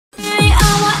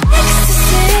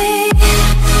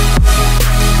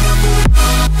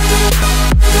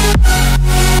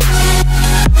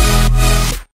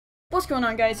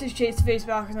going on, guys? It's JaycetheFace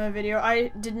back with another video.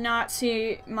 I did not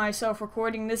see myself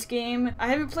recording this game. I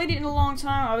haven't played it in a long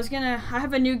time. I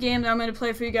have a new game that I'm gonna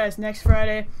play for you guys next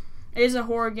Friday. It is a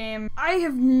horror game. I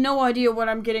have no idea what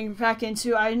I'm getting back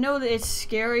into. I know that it's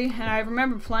scary, and I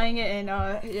remember playing it and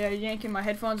yanking my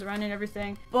headphones around and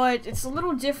everything. But it's a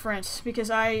little different because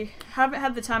I haven't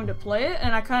had the time to play it,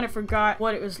 and I kind of forgot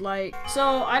what it was like.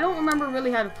 So I don't remember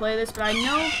really how to play this, but I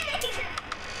know.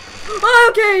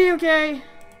 Okay.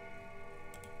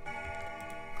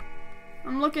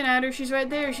 I'm looking at her. She's right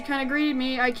there. She kind of greeted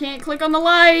me. I can't click on the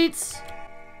lights.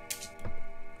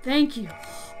 Thank you.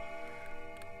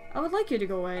 I would like you to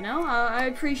go away now. I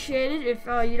appreciate it if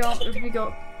we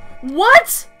go.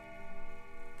 What?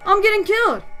 I'm getting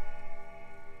killed.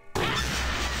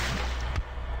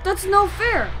 That's no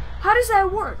fair. How does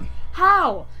that work?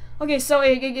 How? Okay, so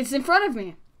it's in front of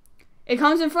me. It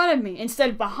comes in front of me instead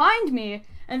of behind me,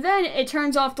 and then it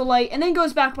turns off the light and then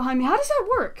goes back behind me. How does that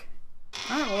work?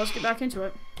 Alright, well, let's get back into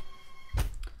it.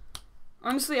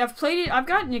 Honestly, I've played it, I've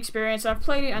gotten experience, I've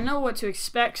played it, I know what to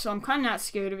expect, so I'm kind of not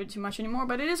scared of it too much anymore,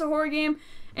 but it is a horror game,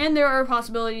 and there are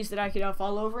possibilities that I could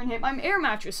fall over and hit my air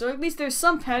mattress, so at least there's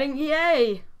some petting,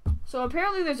 yay! So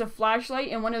apparently there's a flashlight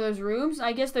in one of those rooms.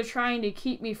 I guess they're trying to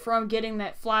keep me from getting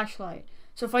that flashlight.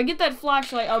 So if I get that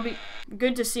flashlight, I'll be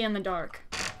good to see in the dark.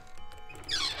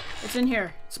 It's in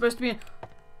here. It's supposed to be in...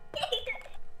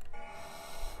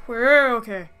 We're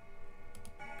okay.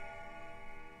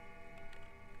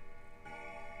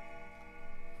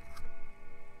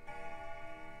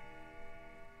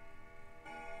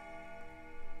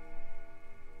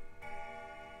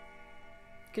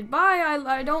 Goodbye,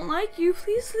 I don't like you.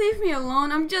 Please leave me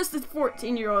alone. I'm just a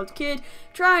 14-year-old kid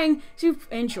trying to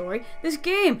enjoy this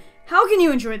game. How can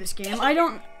you enjoy this game? I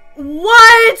don't...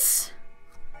 What?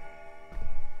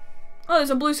 Oh, there's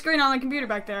a blue screen on the computer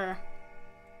back there.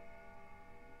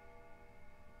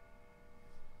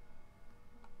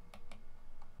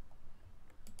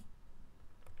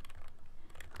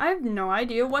 I have no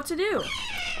idea what to do.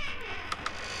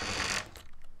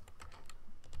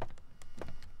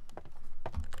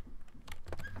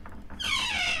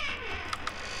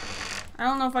 I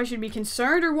don't know if I should be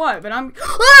concerned or what, but I'm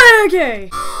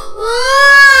okay.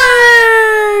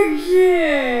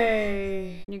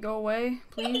 Okay. Can you go away,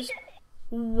 please?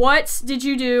 What did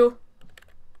you do?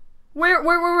 Where?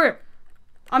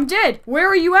 I'm dead. Where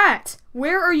are you at?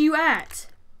 Where are you at?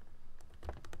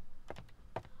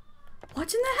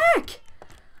 What in the heck?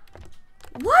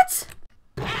 What?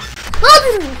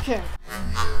 Okay.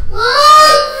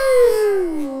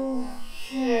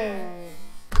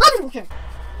 Okay.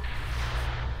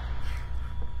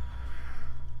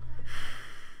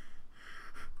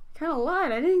 Kinda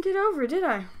lied. I didn't get over it, did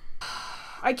I?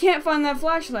 I can't find that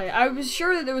flashlight. I was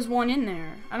sure that there was one in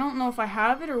there. I don't know if I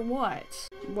have it or what.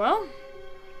 Well,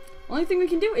 only thing we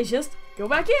can do is just go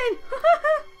back in.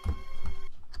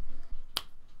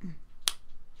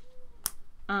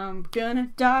 I'm gonna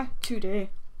die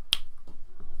today.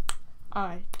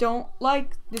 I don't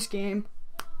like this game.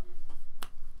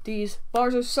 These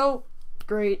bars are so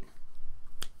great.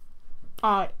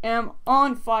 I am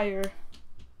on fire.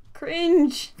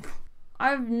 Cringe. I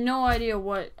have no idea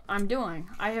what I'm doing.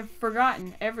 I have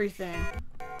forgotten everything.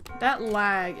 That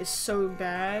lag is so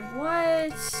bad.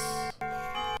 What?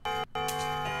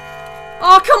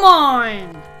 Oh, come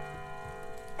on!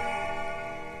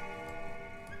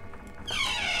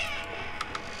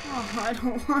 Oh, I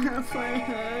don't want to play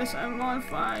this. I'm on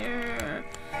fire.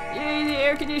 Yay, the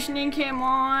air conditioning came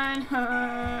on.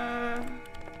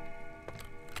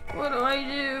 What do I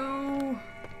do?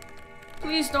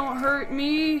 Please don't hurt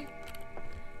me.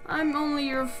 I'm only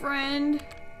your friend.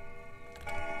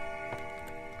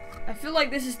 I feel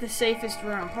like this is the safest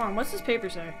room. Hold on, what's this paper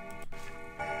say?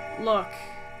 Look.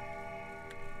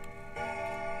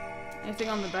 Anything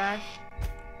on the back?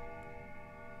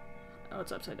 Oh,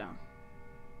 it's upside down.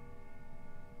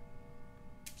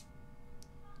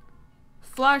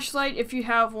 Flashlight, if you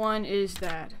have one, is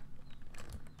that.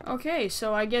 Okay,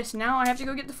 so I guess now I have to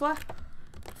go get the flashlight.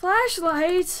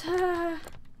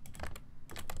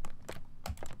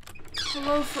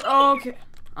 Hello, oh, okay.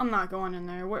 I'm not going in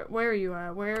there. Where are you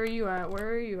at? Where are you at?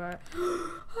 Where are you at?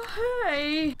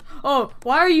 Hey. Oh,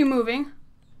 why are you moving?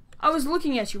 I was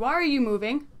looking at you. Why are you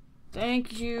moving?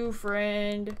 Thank you,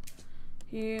 friend.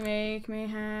 You make me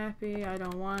happy. I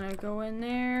don't want to go in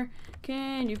there.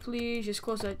 Can you please just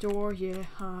close that door? Yeah.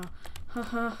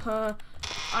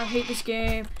 I hate this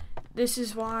game. This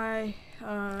is why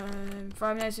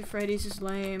Five Nights at Freddy's is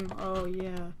lame. Oh,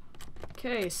 yeah.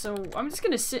 Okay, so I'm just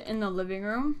gonna sit in the living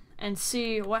room and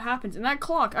see what happens. And that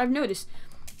clock, I've noticed,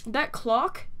 that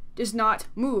clock does not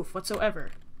move whatsoever.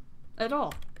 at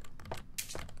all.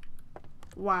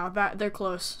 Wow, they're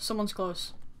close. Someone's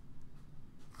close.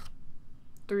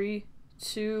 3,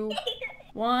 2,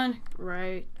 1.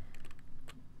 Right.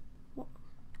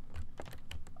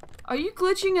 Are you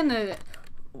glitching in the...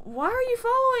 Why are you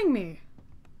following me?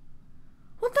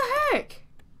 What the heck?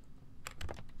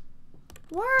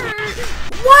 Where?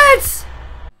 What?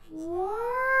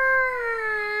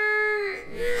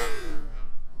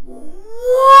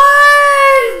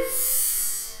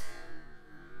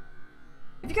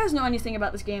 If you guys know anything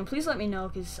about this game, please let me know,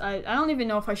 because I don't even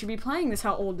know if I should be playing this,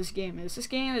 how old this game is. This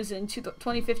game is in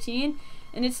 2015,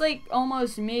 and it's like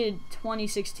almost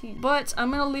mid-2016. But I'm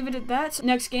gonna leave it at that.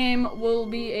 Next game will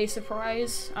be a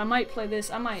surprise. I might play this,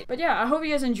 I might. But yeah, I hope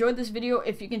you guys enjoyed this video.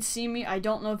 If you can see me, I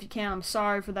don't know if you can, I'm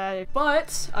sorry for that.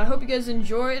 But I hope you guys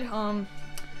enjoyed.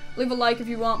 Leave a like if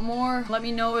you want more. Let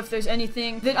me know if there's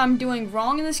anything that I'm doing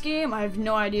wrong in this game. I have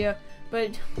no idea.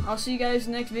 But I'll see you guys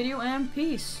in the next video, and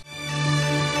peace.